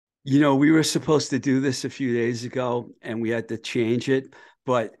We were supposed to do this a few days ago and we had to change it,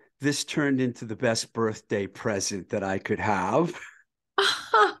 but this turned into the best birthday present that I could have.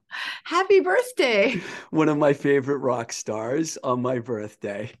 Happy birthday. One of my favorite rock stars on my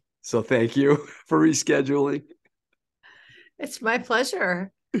birthday. So thank you for rescheduling. It's my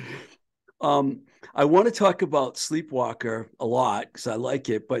pleasure. Um, I want to talk about Sleepwalker a lot because I like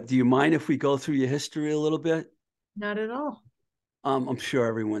it, but do you mind if we go through your history a little bit? Not at all. I'm sure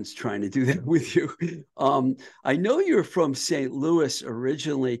everyone's trying to do that with you. I know you're from St. Louis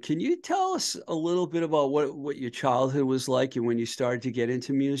originally. Can you tell us a little bit about what your childhood was like and when you started to get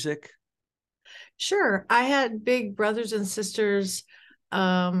into music? Sure. I had big brothers and sisters,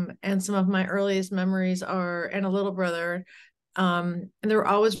 and some of my earliest memories are, and a little brother. And there were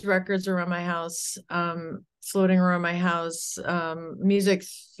always records around my house, floating around my house, music,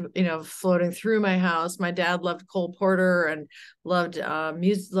 floating through my house. My dad loved Cole Porter and loved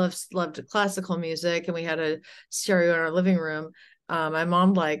music, loved classical music, and we had a stereo in our living room. My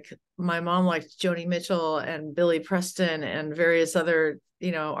mom liked Joni Mitchell and Billy Preston and various other,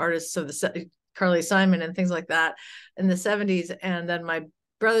 artists of the Carly Simon and things like that in the 70s. And then my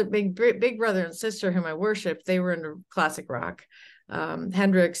big brother and sister whom I worshiped, they were into classic rock.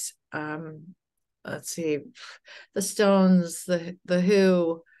 Hendrix, let's see, the Stones, the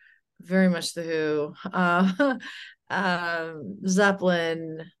Who, very much the Who,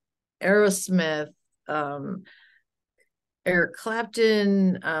 Zeppelin, Aerosmith, um, Eric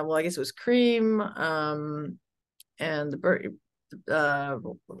Clapton. Well, I guess it was Cream, and Birds.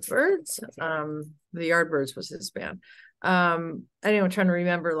 The Yardbirds was his band. Anyway, I'm trying to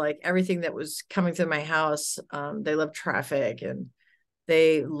remember like everything that was coming through my house. They loved Traffic and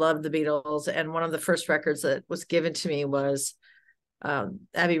they loved the Beatles. And one of the first records that was given to me was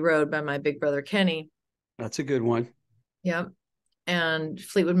Abbey Road by my big brother Kenny. That's a good one. Yep. And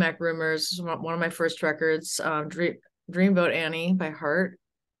Fleetwood Mac Rumors, one of my first records. Dreamboat Annie by Heart.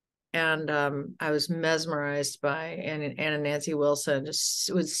 And I was mesmerized by Anna Nancy Wilson.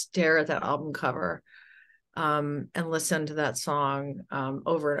 Just would stare at that album cover, and listen to that song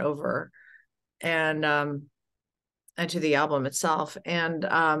over and over, and to the album itself. And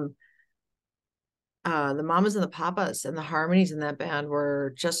the Mamas and the Papas and the harmonies in that band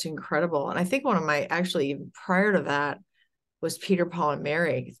were just incredible. And I think one of my, actually even prior to that, was Peter, Paul and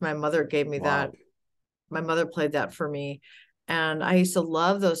Mary. My mother gave me that. Wow. My mother played that for me, and I used to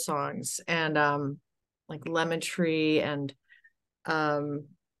love those songs. And like Lemon Tree and um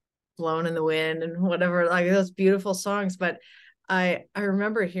Blown in the Wind and whatever, like those beautiful songs. But I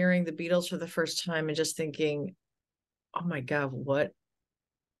remember hearing the Beatles for the first time and just thinking, oh my God, what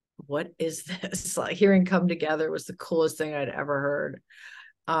is this? Like hearing Come Together was the coolest thing I'd ever heard.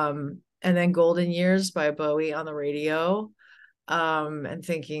 And then Golden Years by Bowie on the radio. And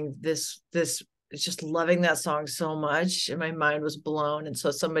thinking this just loving that song so much, and my mind was blown. And so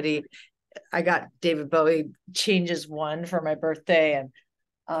I got David Bowie Changes One for my birthday, and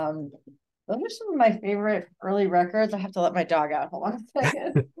those are some of my favorite early records. I have to let my dog out. Hold on a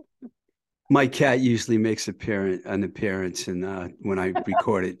second. My cat usually makes an appearance and when I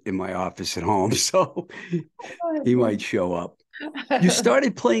record it in my office at home, so he might show up. You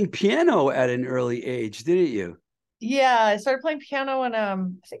started playing piano at an early age, didn't you? Yeah, I started playing piano, and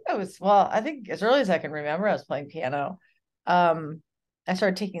I think as early as I can remember, I was playing piano. Um, I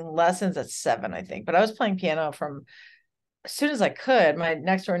started taking lessons at 7, I think, but I was playing piano from as soon as I could. My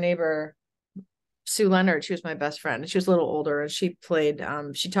next door neighbor, Sue Leonard, she was my best friend, and she was a little older, and she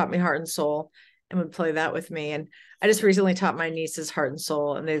taught me Heart and Soul and would play that with me. And I just recently taught my nieces Heart and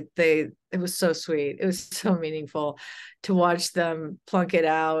Soul, and it was so sweet. It was so meaningful to watch them plunk it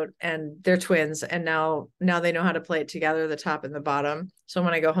out, and they're twins, and now they know how to play it together, the top and the bottom. So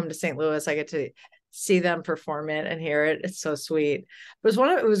when I go home to St. Louis, I get to see them perform it and hear it. It's so sweet. It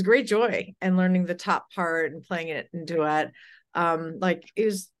was great joy, and learning the top part and playing it in duet. Like it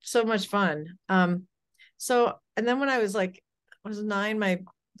was so much fun. And then when I was 9,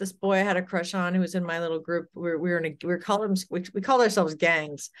 this boy I had a crush on who was in my little group. We called ourselves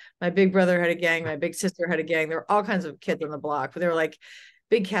gangs. My big brother had a gang, my big sister had a gang. There were all kinds of kids on the block, but they were like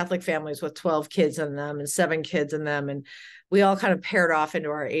big Catholic families with 12 kids in them and 7 kids in them. And we all kind of paired off into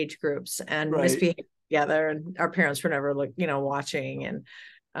our age groups and Right. misbehaved together. And our parents were never watching. And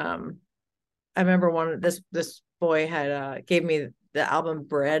I remember this boy had gave me the album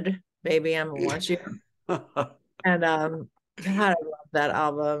Bread, Baby I'm gonna Want You. And God, I love that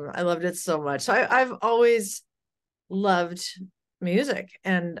album. I loved it so much. So I've always loved music.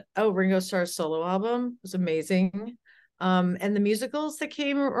 And Ringo Starr's solo album was amazing. And the musicals that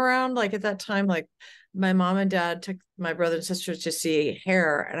came around, like at that time, like my mom and dad took my brother and sisters to see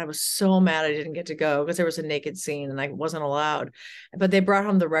Hair, and I was so mad I didn't get to go because there was a naked scene and I wasn't allowed. But they brought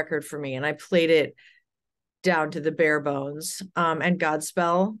home the record for me, and I played it down to the bare bones. And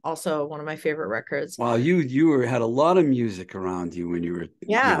Godspell, also one of my favorite records. Wow, had a lot of music around you when you were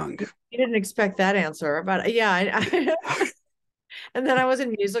Yeah, young. you didn't expect that answer, but yeah, and then I was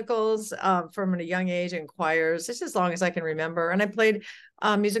in musicals from a young age, in choirs, just as long as I can remember. And I played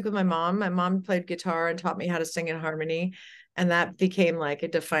music with my mom. My mom played guitar and taught me how to sing in harmony, and that became like a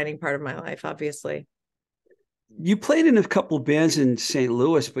defining part of my life, obviously. You played in a couple bands in St.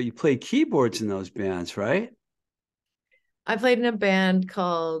 Louis, but you played keyboards in those bands, right? I played in a band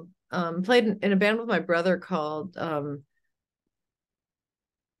called played in a band with my brother called The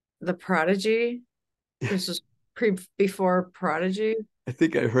Prodigy. This was before Prodigy. I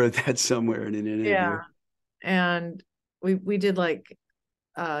think I heard that somewhere in an interview. Yeah. And we did like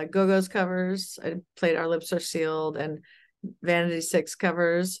Go-Go's covers. I played Our Lips Are Sealed and Vanity Six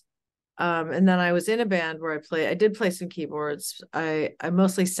covers. And then I was in a band where I did play some keyboards. I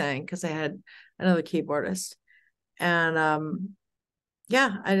mostly sang because I had another keyboardist. And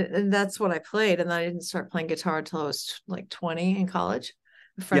yeah, and that's what I played. And then I didn't start playing guitar until I was like 20 in college.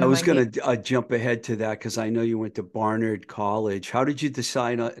 A Yeah, friend I of was mine gave. going to jump ahead to that because I know you went to Barnard College. How did you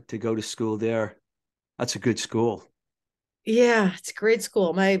decide to go to school there? That's a good school. Yeah, it's a great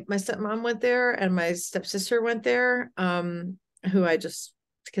school. My stepmom went there and my stepsister went there, who I just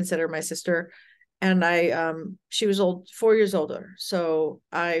consider my sister. And she was 4 years older. So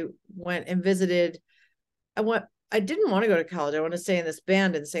I went and visited. I didn't want to go to college. I want to stay in this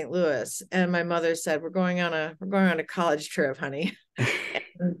band in St. Louis. And my mother said, we're going on a college trip, honey.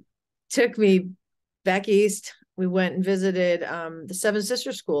 And took me back east. We went and visited the Seven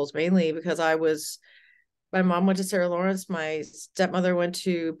Sister schools, mainly because my mom went to Sarah Lawrence, my stepmother went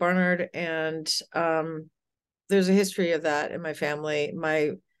to Barnard, and there's a history of that in my family.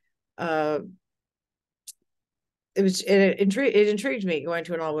 My uh, it intrigued me going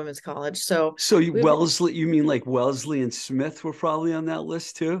to an all women's college. So So we were, You mean like Wellesley and Smith were probably on that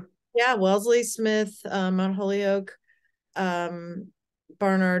list too? yeah, Wellesley, Smith, Mount Holyoke, um,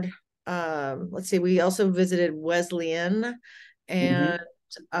 Barnard. Let's see, we also visited Wesleyan and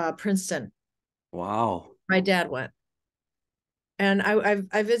Hmm. Princeton. Wow. My dad went. And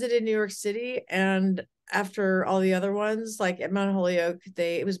I visited New York City, and after all the other ones, like at Mount Holyoke,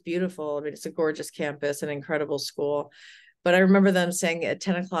 it was beautiful. I mean, it's a gorgeous campus, an incredible school. But I remember them saying at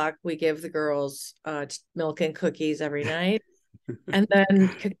 10 o'clock, we give the girls milk and cookies every night. And then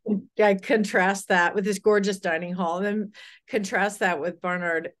I contrast that with this gorgeous dining hall, and then contrast that with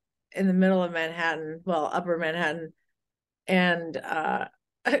Barnard in the middle of Manhattan, well, upper Manhattan. And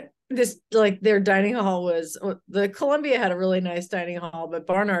this, like, their dining hall was, the Columbia had a really nice dining hall, but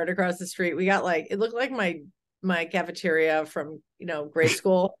Barnard across the street, we got like, it looked like my cafeteria from grade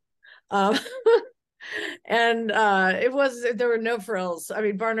school. um and there were no frills. I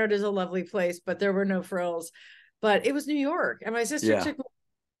mean, Barnard is a lovely place, but there were no frills. But it was New York, and Yeah.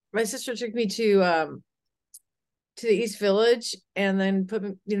 my sister took me to the East Village, and then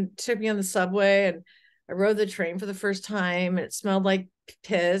took me on the subway, and I rode the train for the first time, and it smelled like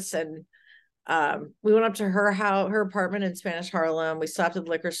piss. And we went up to her apartment in Spanish Harlem. We stopped at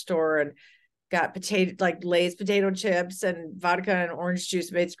the liquor store and got Lay's potato chips and vodka and orange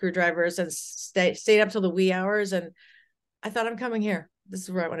juice, made screwdrivers, and stayed up till the wee hours. And I thought, I'm coming here. This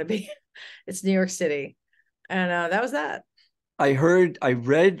is where I want to be. It's New York City. And that was that. I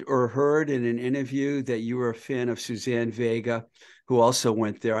read or heard in an interview that you were a fan of Suzanne Vega, who also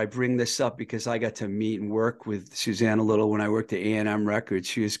went there. I bring this up because I got to meet and work with Suzanne a little when I worked at A&M Records.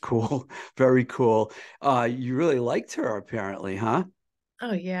 She was cool, very cool. You really liked her, apparently, huh?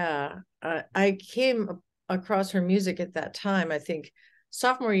 Oh yeah. I came across her music at that time. I think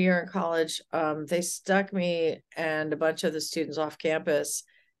sophomore year in college. They stuck me and a bunch of the students off campus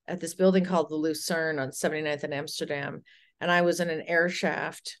at this building called the Lucerne on 79th in Amsterdam. And I was in an air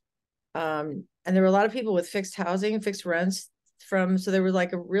shaft. And there were a lot of people with fixed housing, fixed rents so there was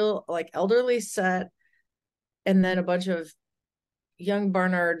like a real like elderly set, and then a bunch of young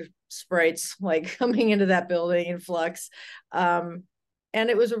Barnard sprites like coming into that building in flux. And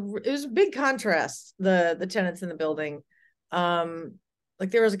it was a big contrast, the tenants in the building. Like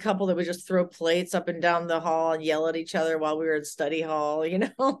there was a couple that would just throw plates up and down the hall and yell at each other while we were in study hall.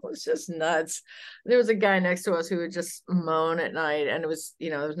 It was just nuts. There was a guy next to us who would just moan at night, and it was,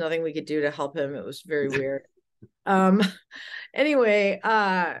 there was nothing we could do to help him. It was very weird. um anyway,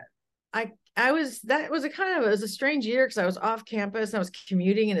 I was that was a kind of it was a strange year because I was off campus and I was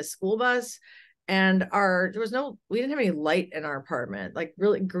commuting in a school bus, And we didn't have any light in our apartment, like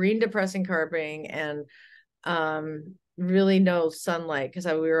really green depressing carpeting, and really no sunlight because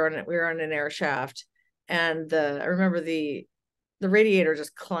we were on an air shaft, and I remember the radiator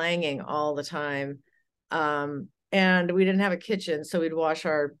just clanging all the time. And we didn't have a kitchen, so we'd wash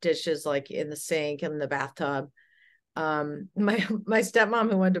our dishes like in the sink and the bathtub. My stepmom,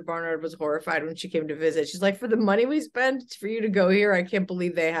 who went to Barnard, was horrified when she came to visit. She's like, for the money we spent for you to go here, I can't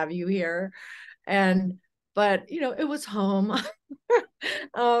believe they have you here. And but it was home.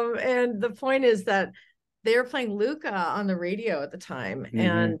 And the point is that they were playing Luca on the radio at the time, Mm-hmm.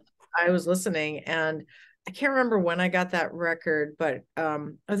 and I was listening, and I can't remember when I got that record, but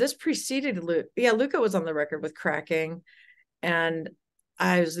this preceded Luca. Yeah, Luca was on the record with Cracking, and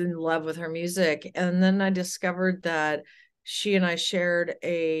I was in love with her music. And then I discovered that she and I shared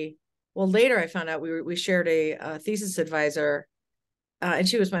later I found out we shared a thesis advisor, and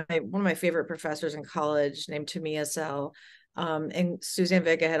she was one of my favorite professors in college, named Tamia Sell. And Suzanne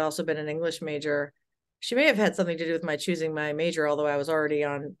Vega had also been an English major. She may have had something to do with my choosing my major, although I was already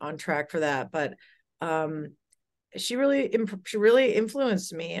on track for that. But um, she really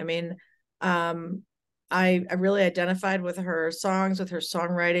influenced me. I mean, I really identified with her songs, with her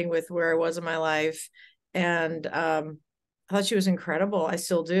songwriting, with where I was in my life, and I thought she was incredible. I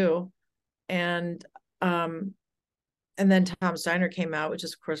still do. And um, and then Tom Steiner came out, which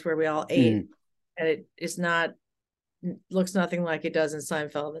is of course where we all ate, Mm. and it is not looks nothing like it does in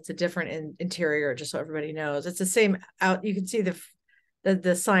Seinfeld. It's a different interior, just so everybody knows. It's the same out. You can see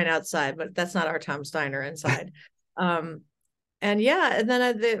the sign outside, but that's not our Tom Steiner inside. Um, and yeah, and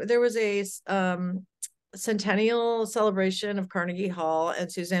then there was a centennial celebration of Carnegie Hall,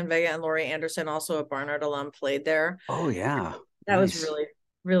 and Suzanne Vega and Laurie Anderson, also a Barnard alum, played there. Oh yeah, That was nice. really,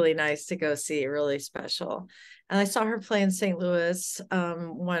 really nice to go see, really special. And I saw her play in St. Louis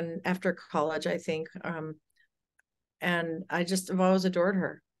one after college, I think. And I just have always adored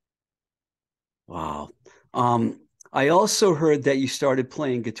her. Wow. Um, I also heard that you started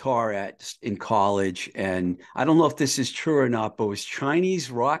playing guitar in college, and I don't know if this is true or not, but was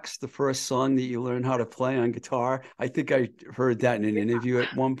Chinese Rocks the first song that you learned how to play on guitar? I think I heard that in an interview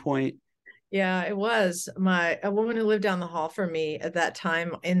at one point. Yeah, it was a woman who lived down the hall from me at that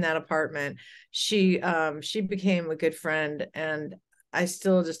time in that apartment. She became a good friend, and I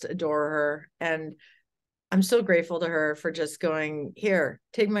still just adore her. And I'm so grateful to her for just going, here,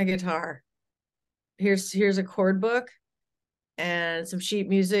 take my guitar. Here's a chord book and some sheet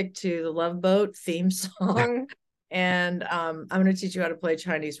music to the Love Boat theme song. And I'm going to teach you how to play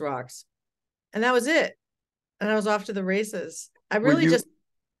Chinese rocks. And that was it. And I was off to the races. I Were really just,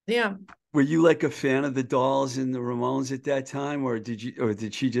 you yeah. were you like a fan of the Dolls and the Ramones at that time, or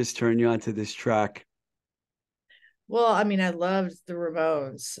did she just turn you onto this track? Well, I mean, I loved the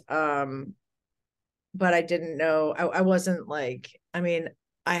Ramones. But I didn't know, I wasn't like, I mean,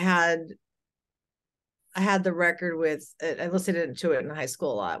 I had I had the record with I listened to it in high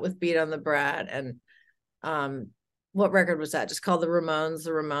school a lot with Beat on the Brat, and um what record was that? Just called the Yeah, I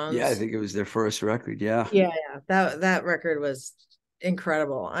Ramones. think it was their first record. Yeah. Yeah, that record was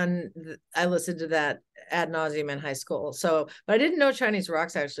incredible, and I listened to that ad nauseum in high school. So, but I didn't know Chinese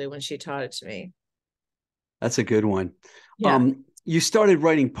rocks actually when she taught it to me. That's a good one. Yeah. You started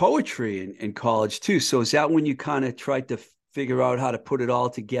writing poetry in college too. So is that when you kind of tried to figure out how to put it all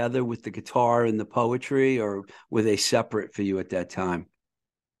together with the guitar and the poetry, or were they separate for you at that time?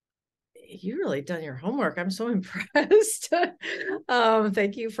 You really done your homework. I'm so impressed.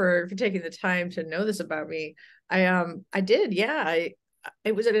 Thank you for taking the time to know this about me. I did, yeah.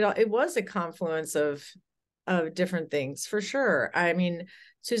 It was a confluence of different things for sure. I mean,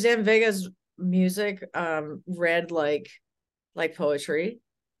 Suzanne Vega's music read like poetry,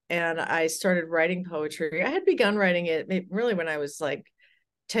 and I started writing poetry. I had begun writing it really when I was like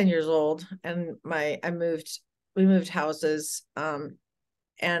 10 years old, and my I moved we moved houses,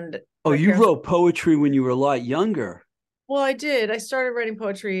 and Oh, my you parents. wrote poetry when you were a lot younger. Well, I did. I started writing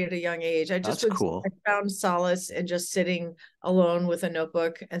poetry at a young age. That's I cool. found solace in just sitting alone with a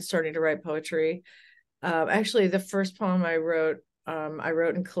notebook and starting to write poetry. Actually, the first poem I wrote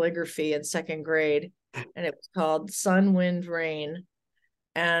in calligraphy in second grade, and it was called Sun, Wind, Rain.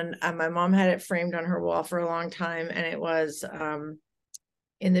 And my mom had it framed on her wall for a long time. And it was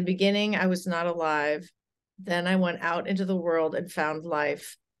in the beginning, I was not alive. Then I went out into the world and found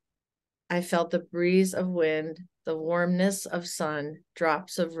life. I felt the breeze of wind, the warmness of sun,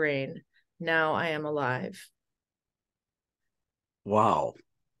 drops of rain. Now I am alive. Wow.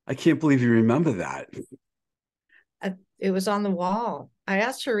 I can't believe you remember that. It was on the wall. I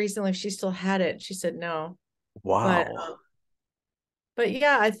asked her recently if she still had it. She said no. But Wow. But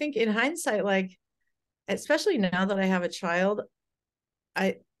yeah, I think in hindsight, like, especially now that I have a child,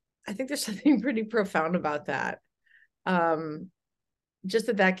 I I think there's something pretty profound about that. Um,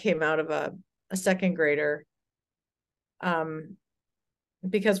 just that came out of a second grader. Um,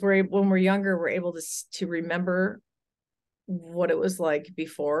 because when we're younger, we're able to remember what it was like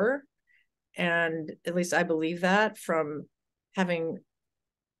before. And at least I believe that from having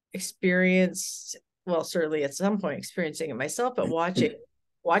experienced, well, certainly at some point experiencing it myself, but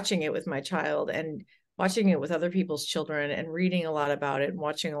watching it with my child and watching it with other people's children and reading a lot about it and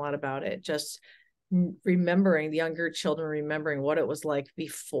watching a lot about it, just remembering the younger children, remembering what it was like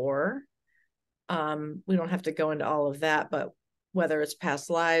before. We don't have to go into all of that, but whether it's past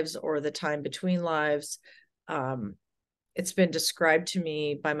lives or the time between lives, um, it's been described to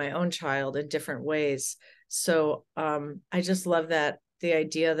me by my own child in different ways. So I just love that, the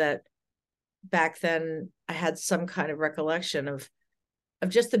idea that back then I had some kind of recollection of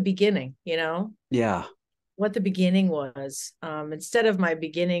just the beginning, Yeah. what the beginning was. Instead of my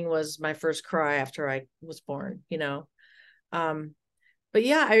beginning was my first cry after I was born. Um, but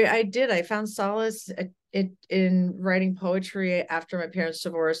yeah, I found solace in writing poetry after my parents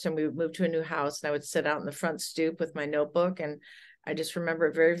divorced and we moved to a new house, and I would sit out in the front stoop with my notebook, and I just remember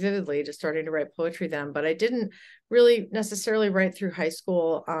it very vividly, just starting to write poetry then. But I didn't really necessarily write through high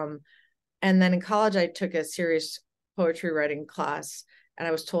school. And then in college, I took a serious poetry writing class, and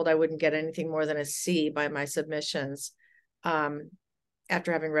I was told I wouldn't get anything more than a C by my submissions. Um,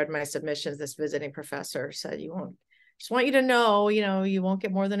 After having read my submissions, this visiting professor said, "You won't. Just want you to know, you won't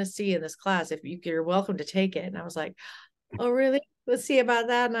get more than a C in this class. If you're welcome to take it." And I was like, "Oh, really? Let's see about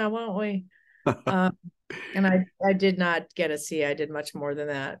that now, won't we?" Um, and I did not get a C. I did much more than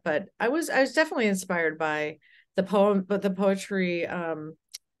that, but I was definitely inspired by the poetry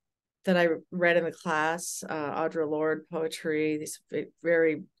that I read in the class, Audre Lorde poetry, these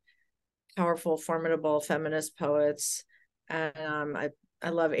very powerful, formidable feminist poets. And I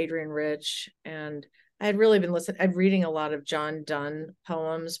love Adrienne Rich. And I had really been I'm reading a lot of John Donne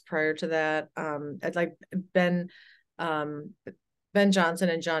poems prior to that. I'd like um, Ben Jonson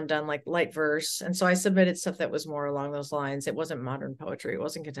and John Donne, like light verse. And so I submitted stuff that was more along those lines. It wasn't modern poetry, it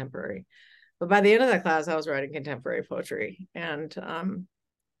wasn't contemporary. But by the end of that class, I was writing contemporary poetry.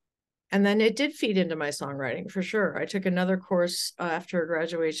 And then it did feed into my songwriting for sure. I took another course after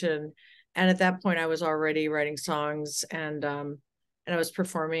graduation, and at that point, I was already writing songs, and I was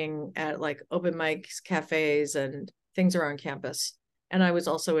performing at like open mics, cafes, and things around campus. And I was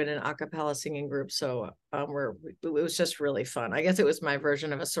also in an a cappella singing group, so it was just really fun. I guess it was my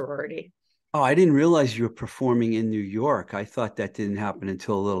version of a sorority. Oh, I didn't realize you were performing in New York. I thought that didn't happen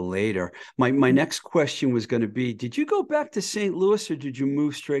until a little later. My next question was going to be, did you go back to St. Louis or did you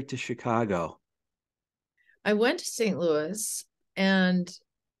move straight to Chicago? I went to St. Louis, and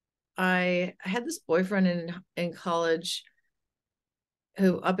I had this boyfriend in college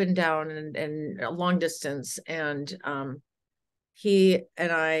who up and down and long distance, and he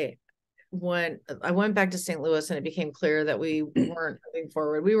and I went back to St. Louis, and it became clear that we weren't moving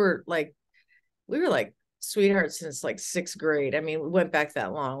forward. We were like sweethearts since like sixth grade. I mean, we went back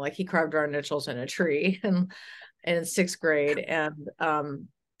that long. Like, he carved our initials in a tree and in sixth grade. And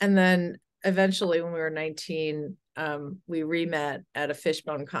then eventually when we were 19, we re-met at a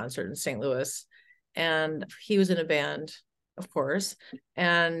Fishbone concert in St. Louis. And he was in a band, of course.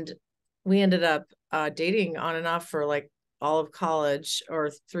 And we ended up dating on and off for like all of college, or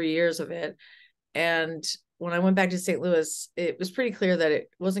 3 years of it. And when I went back to St. Louis, it was pretty clear that it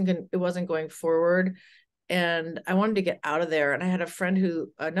wasn't going forward, and I wanted to get out of there. And I had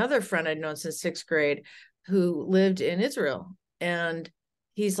another friend I'd known since sixth grade, who lived in Israel, and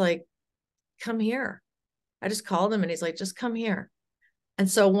he's like, "Come here." I just called him, and he's like, "Just come here." And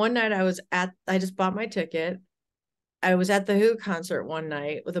so one night I just bought my ticket. I was at the Who concert one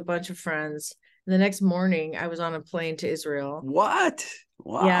night with a bunch of friends. And the next morning, I was on a plane to Israel. What?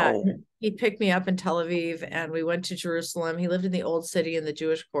 Yeah, Wow. he picked me up in Tel Aviv, and we went to Jerusalem. He lived in the old city in the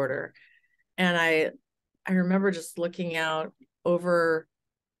Jewish quarter. And I remember just looking out over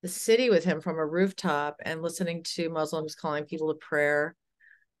the city with him from a rooftop and listening to Muslims calling people to prayer.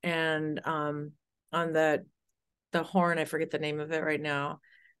 And on the horn, I forget the name of it right now.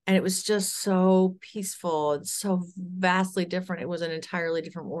 And it was just so peaceful and so vastly different. It was an entirely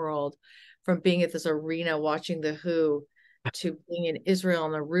different world, from being at this arena watching the Who to being in Israel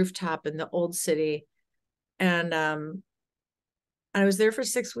on the rooftop in the old city. And I was there for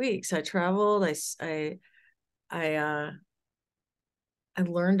 6 weeks. I traveled. I I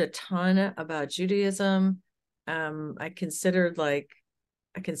learned a ton about Judaism. I considered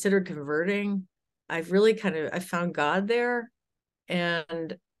converting. I found God there,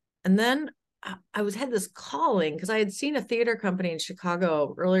 And then I was had this calling because I had seen a theater company in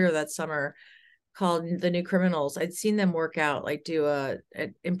Chicago earlier that summer called The New Criminals. I'd seen them work out, like do an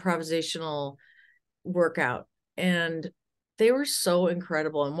improvisational workout, and they were so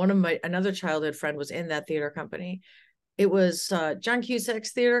incredible. And another childhood friend was in that theater company. It was John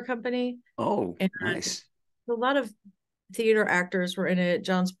Cusack's theater company. Oh, And nice. a lot of theater actors were in it.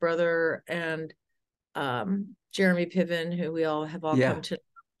 John's brother and Jeremy Piven, who we have all Yeah. come to.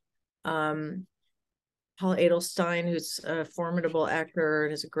 Um, Paul Adelstein, who's a formidable actor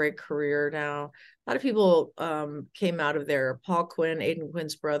and has a great career now. A lot of people came out of there. Paul Quinn, Aidan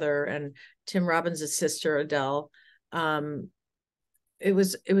Quinn's brother, and Tim Robbins' sister, Adele. It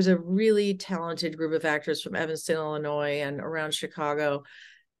was a really talented group of actors from Evanston, Illinois, and around Chicago.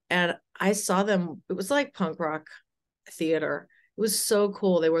 And I saw them. It was like punk rock theater. It was so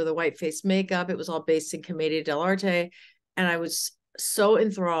cool. They wore the white face makeup. It was all based in Commedia dell'arte, and I was so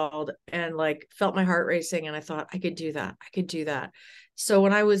enthralled and like felt my heart racing. And I thought I could do that. I could do that. So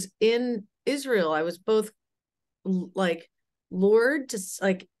when I was in Israel, I was both like lured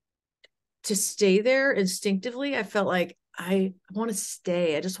to stay there instinctively. I felt like I want to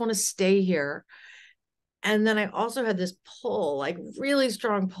stay. I just want to stay here. And then I also had this pull, like really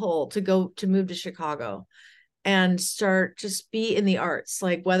strong pull to move to Chicago and start just be in the arts,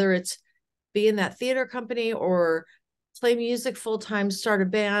 like whether it's be in that theater company or play music full time, start a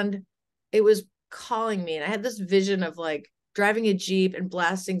band. It was calling me. And I had this vision of like driving a Jeep and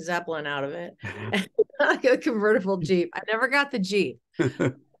blasting Zeppelin out of it. Like a convertible Jeep. I never got the Jeep.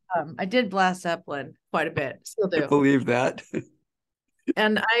 I did blast Zeppelin quite a bit, still I do. believe that.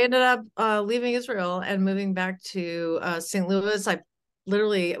 And I ended up leaving Israel and moving back to St. Louis. I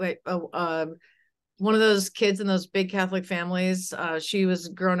literally, one of those kids in those big Catholic families. She was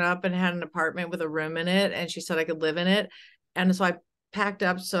grown up and had an apartment with a room in it, and she said I could live in it. And so I packed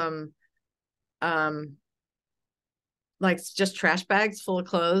up some, like just trash bags full of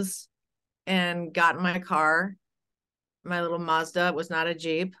clothes, and got in my car. My little Mazda. It was not a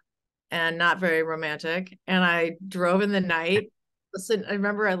Jeep, and not very romantic. And I drove in the night. I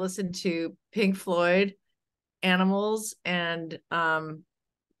remember I listened to Pink Floyd, Animals, and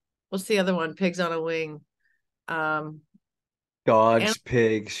what's the other one? Pigs on a Wing. Um, and Dogs,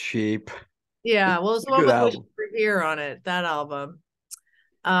 pigs, sheep. yeah, well, it's It's a the one good with Wish album. You Were Here on it, that album.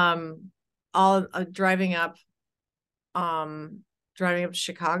 Um, all um, driving up to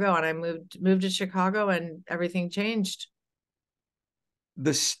Chicago, and I moved to Chicago, and everything changed.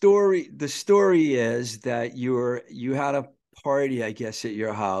 The story is that you had a party, I guess, at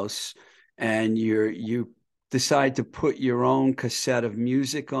your house, and you decide to put your own cassette of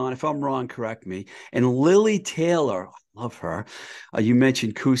music on. If I'm wrong, correct me. And Lily Taylor, I love her. You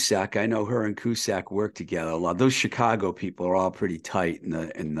mentioned Cusack. I know her and Cusack work together a lot. Those Chicago people are all pretty tight in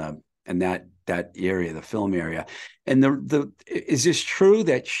that area, the film area. And the is this true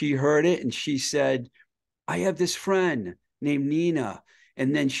that she heard it and she said, I have this friend named Nina.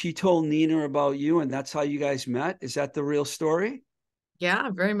 And then she told Nina about you, and that's how you guys met. Is that the real story? Yeah,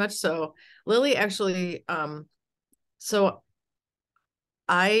 very much so. Lily actually, so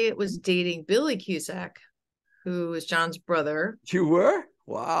I was dating Billy Cusack, who is John's brother. You were?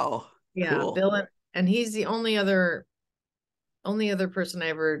 Wow. Yeah, Cool. Bill, and he's the only other person I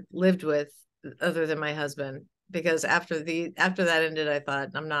ever lived with other than my husband. Because after that ended, I thought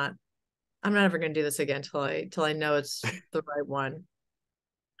I'm not ever going to do this again till I know it's the right one.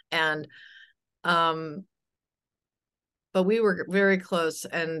 And um, but we were very close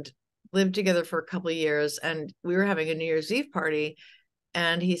and lived together for a couple of years. And we were having a New Year's Eve party,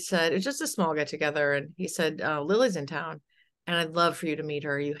 and he said it's just a small get together. And he said Lily's in town, and I'd love for you to meet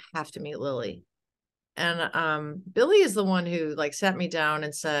her. You have to meet Lily. And Billy is the one who like sat me down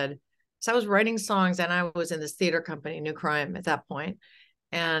and said, so I was writing songs and I was in this theater company, New Crime at that point.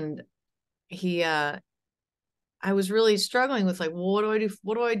 And he I was really struggling with like, well, what do I do?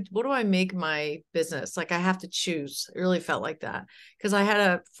 What do I make my business? Like I have to choose. It really felt like that because I had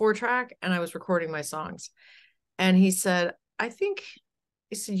a 4-track and I was recording my songs. And he said,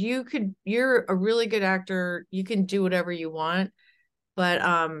 he said, you're a really good actor. You can do whatever you want. But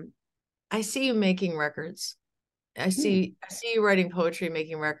I see you making records. I see you writing poetry,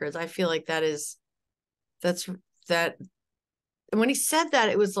 making records. I feel like that's that. And when he said that,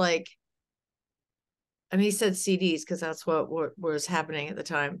 it was like, I mean, he said CDs because that's what was happening at the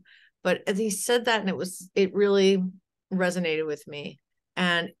time. But he said that, and it really resonated with me.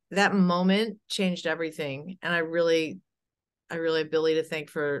 And that moment changed everything. And I really have Billy to thank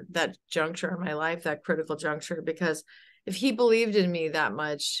for that juncture in my life, that critical juncture, because if he believed in me that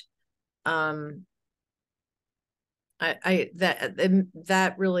much, um,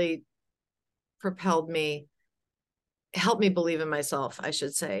 that really propelled me, helped me believe in myself, I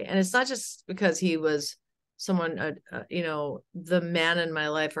should say. And it's not just because he was someone, you know, the man in my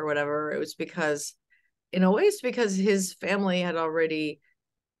life or whatever. It was because, in a way, it's because his family had already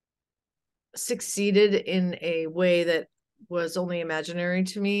succeeded in a way that was only imaginary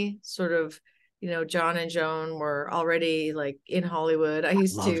to me. Sort of, you know, John and Joan were already like in Hollywood. I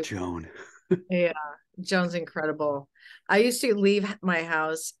used Love to, Joan. yeah, Joan's incredible. I used to leave my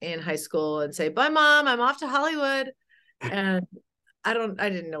house in high school and say, "Bye, Mom, I'm off to Hollywood." And I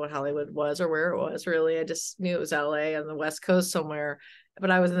didn't know what Hollywood was or where it was really. I just knew it was LA on the West Coast somewhere. But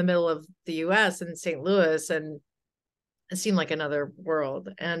I was in the middle of the US in St. Louis, and it seemed like another world.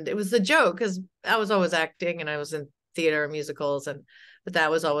 And it was the joke because I was always acting and I was in theater and musicals, and but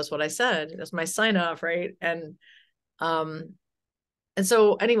that was always what I said. It was my sign off, right? Um and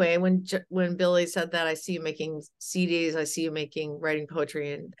so anyway, when Billy said that, I see you making CDs, I see you writing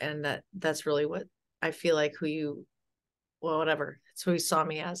poetry, and that's really what I feel like who you, well, whatever, it's who he saw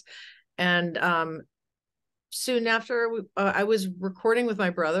me as. And soon after, I was recording with my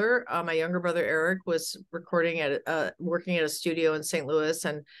brother. My younger brother Eric was recording working at a studio in St. Louis,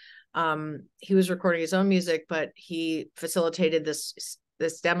 and he was recording his own music, but he facilitated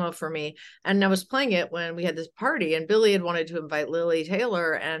this demo for me. And I was playing it when we had this party, and Billy had wanted to invite Lily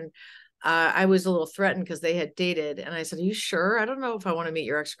Taylor, and I was a little threatened because they had dated. And I said, "Are you sure? I don't know if I want to meet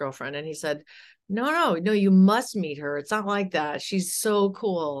your ex-girlfriend." And he said, no, you must meet her. It's not like that. She's so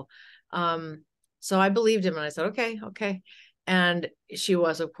cool." So I believed him and I said, okay. And she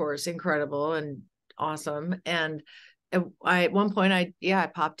was, of course, incredible and awesome. And at one point I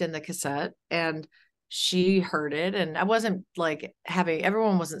popped in the cassette and she heard it, and I wasn't like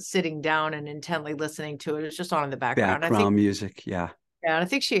everyone wasn't sitting down and intently listening to it. It was just on in the background. Background music. Yeah. Yeah. And I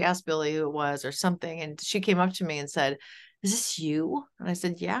think she asked Billy who it was or something. And she came up to me and said, "Is this you?" And I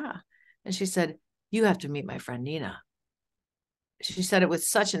said, "Yeah." And she said, "You have to meet my friend Nina." She said it with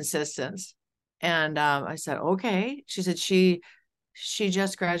such insistence. And I said, "Okay." She said she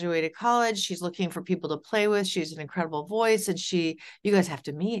just graduated college. She's looking for people to play with. She's an incredible voice, and you guys have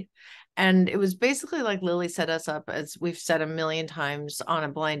to meet. And it was basically like Lily set us up, as we've said a million times, on a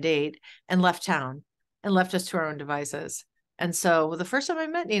blind date, and left town and left us to our own devices. And so the first time I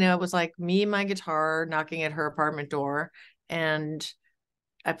met Nina, it was like me and my guitar knocking at her apartment door, and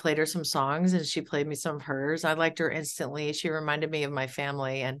I played her some songs and she played me some of hers. I liked her instantly. She reminded me of my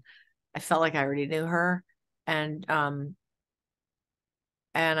family, and I felt like I already knew her. And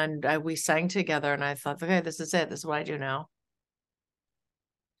we sang together, and I thought, okay, this is it. This is what I do now.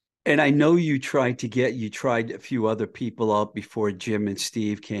 And I know you tried a few other people out before Jim and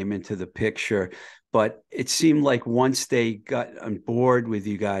Steve came into the picture, but it seemed like once they got on board with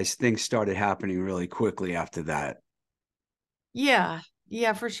you guys, things started happening really quickly after that. Yeah,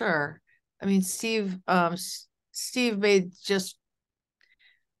 yeah, for sure. I mean, Steve made just,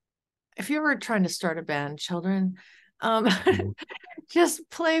 if you're ever trying to start a band, children, just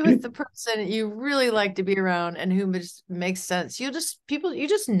play with the person you really like to be around and who just makes sense. You just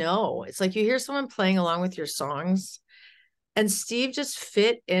know. It's like you hear someone playing along with your songs, and Steve just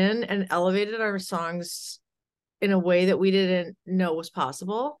fit in and elevated our songs in a way that we didn't know was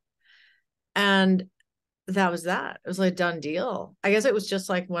possible. And that was that. It was like a done deal. I guess it was just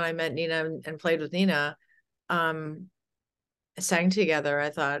like when I met Nina and played with Nina, um, sang together.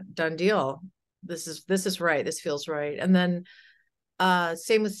 I thought, done deal. This is right. This feels right. And then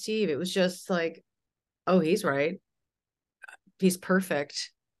same with Steve. It was just like, oh, he's right. He's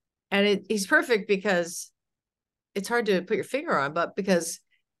perfect. And he's perfect because it's hard to put your finger on, but because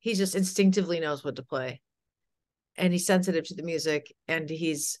he just instinctively knows what to play. And he's sensitive to the music, and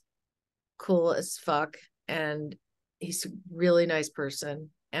he's cool as fuck, and he's a really nice person,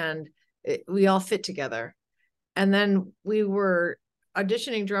 and we all fit together. And then we were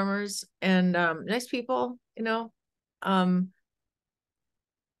auditioning drummers, and nice people,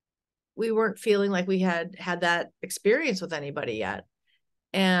 we weren't feeling like we had that experience with anybody yet.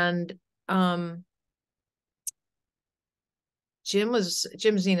 And Jim's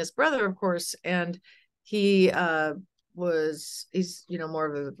Nina's brother, of course, and he's more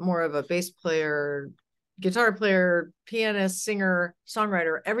of a bass player, guitar player, pianist, singer,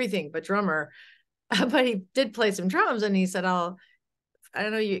 songwriter, everything but drummer. But he did play some drums, and he said, I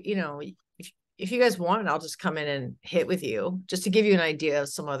don't know, if you guys want, I'll just come in and hit with you just to give you an idea of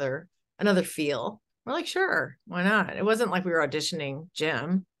another feel. We're like, sure, why not? It wasn't like we were auditioning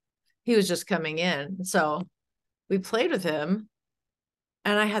Jim. He was just coming in. So we played with him,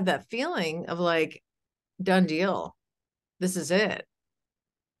 and I had that feeling of like, done deal. This is it.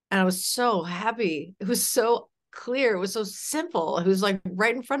 And I was so happy. It was so clear. It was so simple. It was like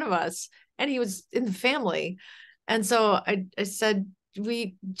right in front of us, and he was in the family. And so I said,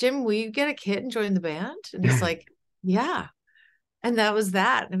 Jim, will you get a kit and join the band? And he's like, yeah. And that was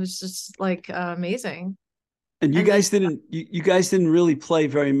that. It was just like amazing. And And then you guys didn't really play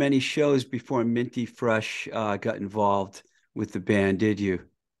very many shows before Minty Fresh got involved with the band, did you?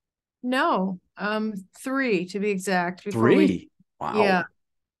 no, 3 to be exact before we, Three. yeah, Wow.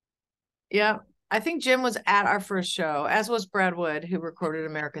 yeah. I think Jim was at our first show, as was Brad Wood, who recorded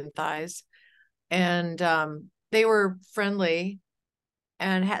American Thighs. And they were friendly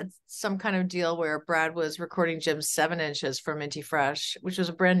and had some kind of deal where Brad was recording Jim's 7 inches for Minty Fresh, which was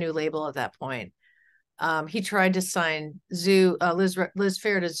a brand new label at that point. He tried to sign Liz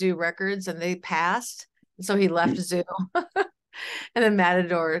Fair to Zoo Records, and they passed. So he left Zoo, and then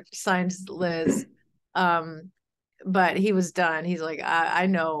Matador signed Liz. But he was done. He's like, I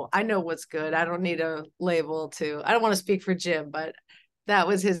know what's good. I don't need a label to. I don't want to speak for Jim, but that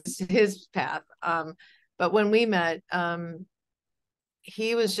was his path. But when we met,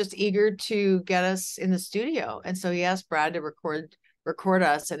 he was just eager to get us in the studio, and so he asked Brad to record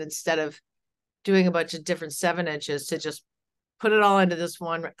us, and instead of doing a bunch of different 7 inches, to just put it all into this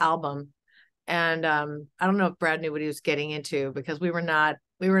one album. And I don't know if Brad knew what he was getting into, because we were not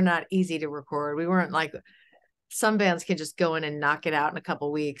easy to record. We weren't like some bands can just go in and knock it out in a couple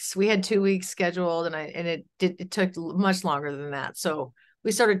of weeks. We had 2 weeks scheduled, and it took much longer than that. So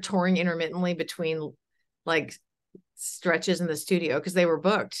we started touring intermittently between like stretches in the studio, because they were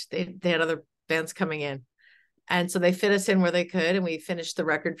booked. They had other bands coming in. And so they fit us in where they could, and we finished the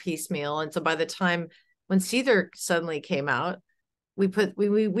record piecemeal. And so by the time when Seether suddenly came out,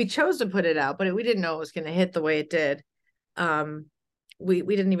 we chose to put it out, but we didn't know it was going to hit the way it did. We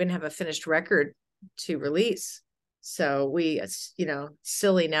didn't even have a finished record to release. So we,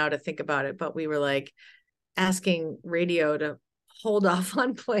 silly now to think about it, but we were like asking radio to hold off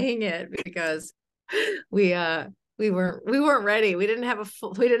on playing it, because we weren't ready. We didn't have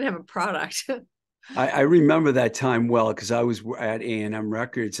a product. I remember that time well, because I was at A&M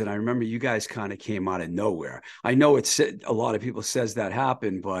Records, and I remember you guys kind of came out of nowhere. I know a lot of people says that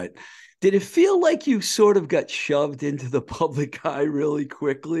happened, but did it feel like you sort of got shoved into the public eye really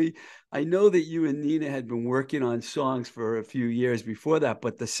quickly? I know that you and Nina had been working on songs for a few years before that,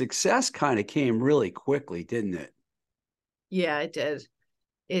 but the success kind of came really quickly, didn't it? Yeah, it did.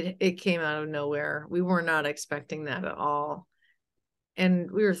 It came out of nowhere. We were not expecting that at all.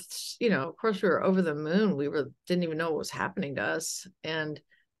 And we were, of course we were over the moon. Didn't even know what was happening to us. And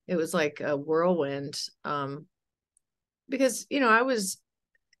it was like a whirlwind. Because, I was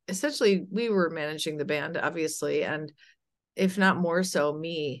essentially, we were managing the band, obviously. And if not more so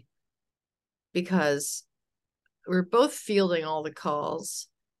me, because we were both fielding all the calls,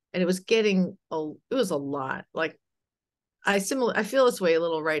 and it was a lot. Like I feel this way a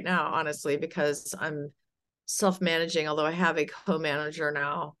little right now, honestly, because I'm self-managing, although I have a co-manager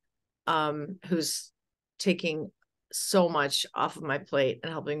now, who's taking so much off of my plate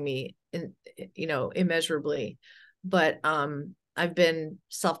and helping me immeasurably. But I've been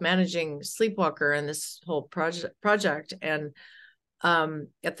self-managing Sleepwalker and this whole project. And I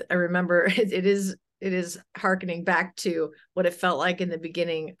remember it is hearkening back to what it felt like in the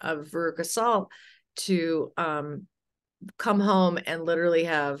beginning of Veruca Salt, to come home and literally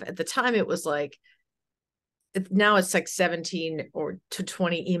have, at the time it was like, now it's like 17 or to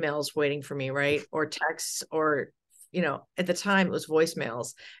 20 emails waiting for me, right? Or texts, or at the time it was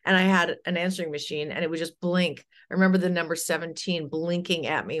voicemails, and I had an answering machine, and it would just blink. I remember the number 17 blinking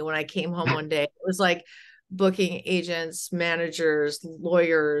at me when I came home one day. It was like booking agents, managers,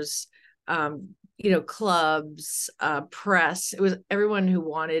 lawyers, clubs, press. It was everyone who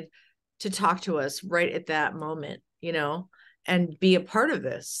wanted to talk to us right at that moment, and be a part of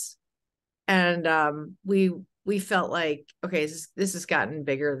this. And we felt like, okay, this has gotten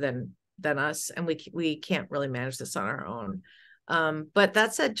bigger than us, and we can't really manage this on our own. But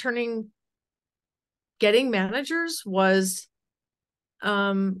that said, getting managers was,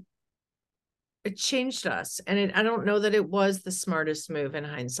 it changed us, and I don't know that it was the smartest move in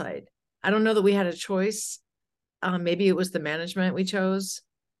hindsight. I don't know that we had a choice. Maybe it was the management we chose,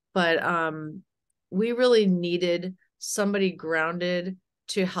 but we really needed somebody grounded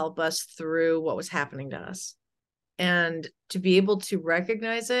to help us through what was happening to us, and to be able to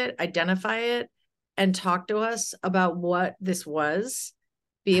recognize it, identify it, and talk to us about what this was,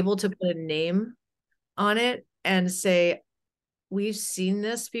 be able to put a name on it and say, we've seen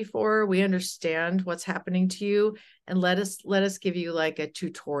this before, we understand what's happening to you, and let us give you like a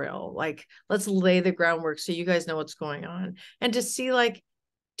tutorial, like let's lay the groundwork so you guys know what's going on. And to see, like,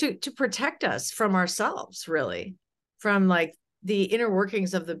 to protect us from ourselves, really, from like the inner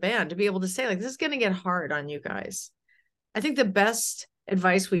workings of the band, to be able to say like, this is going to get hard on you guys. I think the best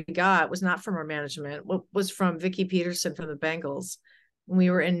advice we got was not from our management, was from Vicki Peterson from the Bengals when we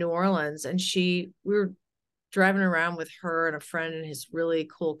were in New Orleans, and we were driving around with her and a friend in his really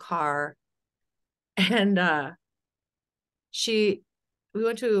cool car, and we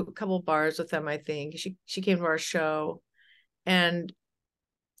went to a couple of bars with them. I think she came to our show, and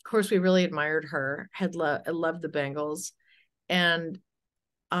of course we really admired her, loved the Bengals, and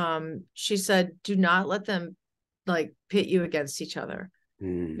she said, do not let them like pit you against each other,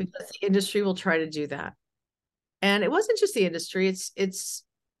 because the industry will try to do that. And it wasn't just the industry, it's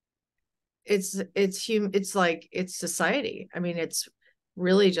like it's society. I mean, it's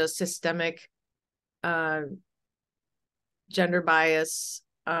really just systemic gender bias,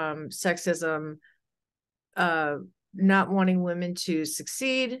 sexism, not wanting women to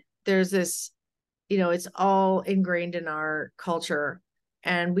succeed. There's this, it's all ingrained in our culture.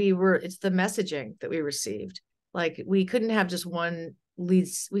 And it's the messaging that we received. Like, we couldn't have just we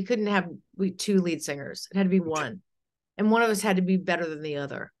couldn't have two lead singers. It had to be one. And one of us had to be better than the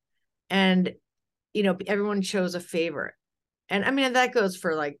other. And, everyone chose a favorite. And I mean, that goes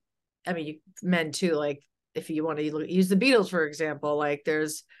for like, men too. Like, if you want to use the Beatles, for example, like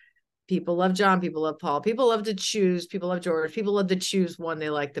there's people love John, people love Paul, people love to choose, people love George, people love to choose one they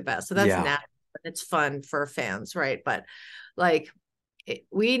like the best. So that's natural. It's fun for fans, right? But like,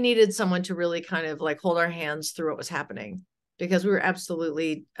 we needed someone to really kind of like hold our hands through what was happening, because we were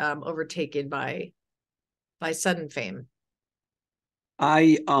absolutely overtaken by sudden fame.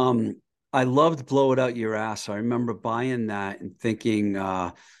 I loved Blow It Out Your Ass. I remember buying that and thinking,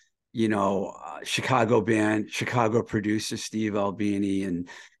 Chicago band, Chicago producer Steve Albini, and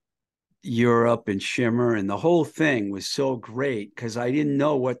Europe and Shimmer, and the whole thing was so great because I didn't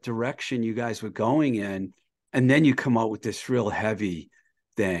know what direction you guys were going in. And then you come out with this real heavy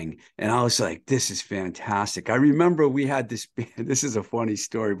thing. And I was like, this is fantastic. I remember we had this band. This is a funny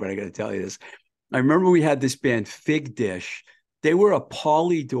story, but I got to tell you this. I remember we had this band, Fig Dish. They were a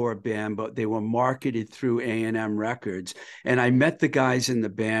Polydor band, but they were marketed through A&M Records. And I met the guys in the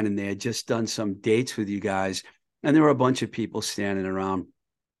band, and they had just done some dates with you guys. And there were a bunch of people standing around.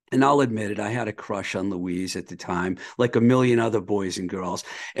 And I'll admit it, I had a crush on Louise at the time, like a million other boys and girls.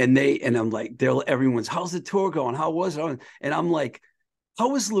 And I'm like, everyone's, how's the tour going? How was it? And I'm like, how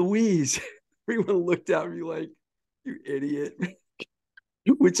was Louise? Everyone looked at me like, you idiot,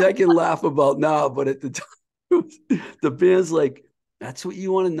 which I can laugh about now. But at the time, the band's like, that's what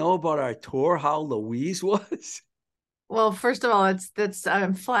you want to know about our tour, how Louise was? Well, first of all,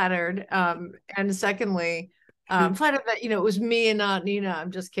 I'm flattered. And secondly, flattered that, it was me and not Nina.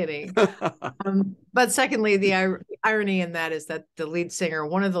 I'm just kidding. But secondly, the irony in that is that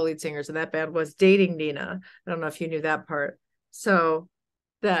one of the lead singers in that band was dating Nina. I don't know if you knew that part. So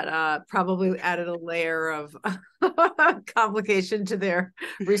that probably added a layer of complication to their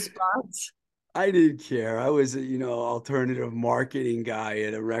response. I didn't care. I was alternative marketing guy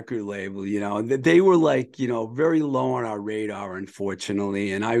at a record label, and they were like, very low on our radar,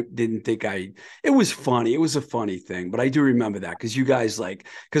 unfortunately. And I didn't think it was funny. It was a funny thing, but I do remember that because you guys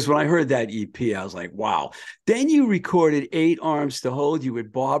because when I heard that EP, I was like, wow. Then you recorded 8 Arms to Hold You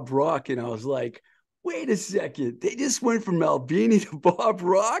with Bob Rock. And I was like, wait a second. They just went from Albini to Bob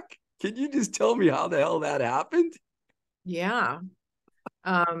Rock. Can you just tell me how the hell that happened? Yeah.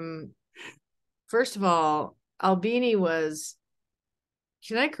 First of all, Albini was.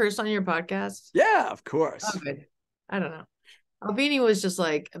 Can I curse on your podcast? Yeah, of course. Oh, good. I don't know. Albini was just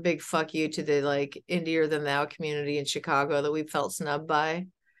like a big fuck you to the like indier than thou community in Chicago that we felt snubbed by.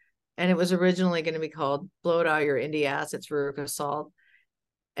 And it was originally going to be called Blow It Out Your Indie Ass. It's Veruca Salt.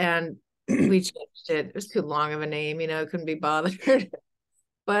 And we changed it. It was too long of a name, couldn't be bothered.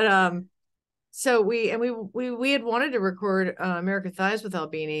 But so we had wanted to record American Thighs with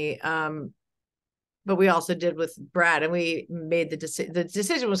Albini. But we also did with Brad, and we made the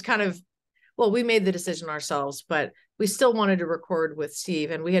decision was kind of, well, we made the decision ourselves, but we still wanted to record with Steve,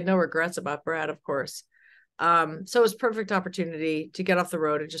 and we had no regrets about Brad, of course. So it was a perfect opportunity to get off the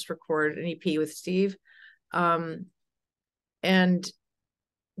road and just record an EP with Steve. And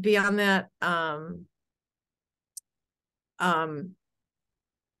beyond that,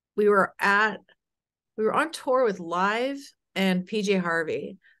 we were on tour with Live and PJ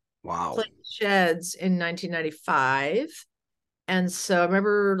Harvey. Wow. Played Sheds in 1995. And so I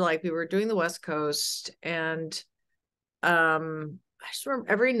remember like we were doing the West Coast, and I just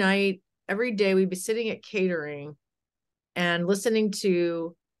remember every day we'd be sitting at catering and listening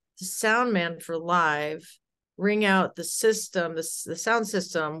to the sound man for Live ring out the system, the sound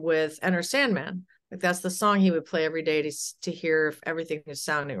system with Enter Sandman. Like that's the song he would play every day to hear if everything is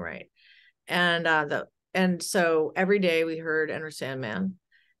sounding right. And so every day we heard Enter Sandman.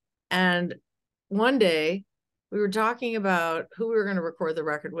 And one day we were talking about who we were going to record the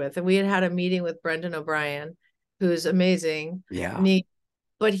record with. And we had a meeting with Brendan O'Brien, who's amazing. Yeah.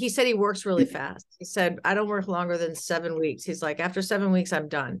 But he said he works really fast. He said, I don't work longer than 7 weeks. He's like, after 7 weeks, I'm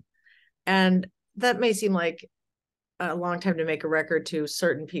done. And that may seem like a long time to make a record to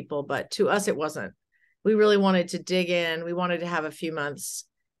certain people, but to us, it wasn't. We really wanted to dig in. We wanted to have a few months.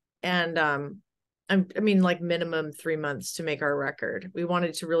 And I mean, like minimum 3 months to make our record. We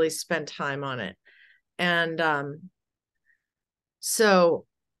wanted to really spend time on it. And so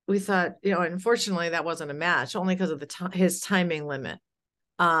we thought, unfortunately that wasn't a match, only because of his timing limit.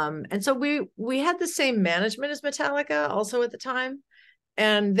 And so we had the same management as Metallica also at the time.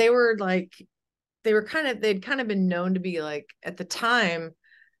 And they'd kind of been known to be like, at the time,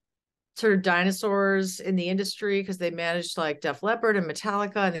 sort of dinosaurs in the industry, because they managed like Def Leppard and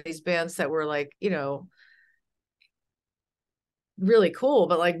Metallica and these bands that were like, really cool,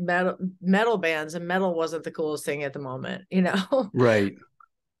 but like metal bands, and metal wasn't the coolest thing at the moment, Right.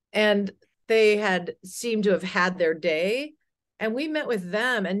 And they had seemed to have had their day. And we met with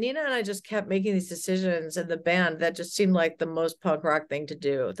them, and Nina and I just kept making these decisions in the band that just seemed like the most punk rock thing to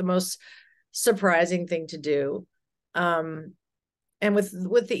do, the most surprising thing to do. And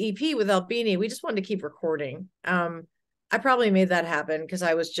with the EP with Albini, we just wanted to keep recording. I probably made that happen because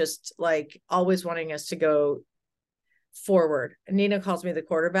I was just like always wanting us to go forward. And Nina calls me the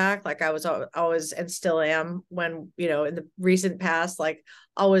quarterback. Like I was always, and still am, when, in the recent past, like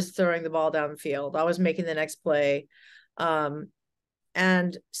always throwing the ball down the field, always making the next play,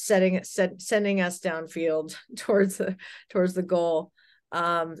 and sending us downfield towards the goal,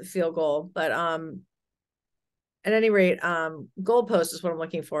 the field goal. But at any rate, goalpost is what I'm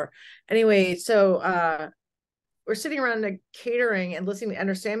looking for. Anyway, so we're sitting around the catering and listening to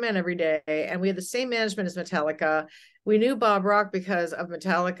Enter Sandman every day, and we had the same management as Metallica. We knew Bob Rock because of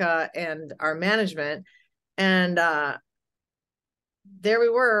Metallica and our management. And there we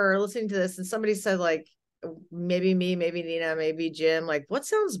were listening to this, and somebody said, like, maybe me, maybe Nina, maybe Jim, like, what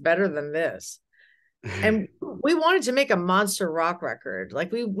sounds better than this? And we wanted to make a monster rock record.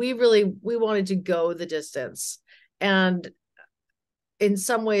 Like we wanted to go the distance. And in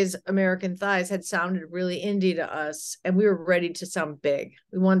some ways, American Thighs had sounded really indie to us, and we were ready to sound big.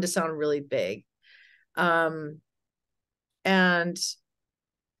 We wanted to sound really big. And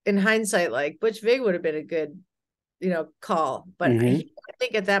in hindsight, like Butch Vig would have been a good, call. But I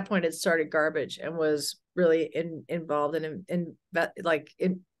think at that point it started Garbage and was really involved in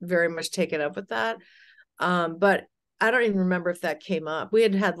very much taken up with that. But I don't even remember if that came up. We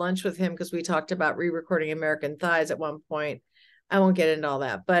had lunch with him because we talked about re-recording American Thighs at one point. I won't get into all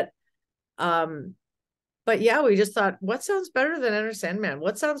that, but yeah, we just thought, what sounds better than Enter Sandman?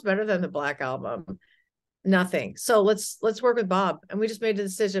 What sounds better than the Black Album? Nothing. So let's work with Bob. And we just made a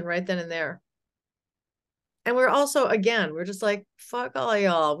decision right then and there. And we're also, again, we're just like, fuck all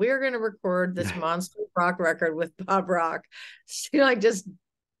y'all. We're going to record this monster rock record with Bob Rock. It's going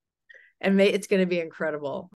to be incredible.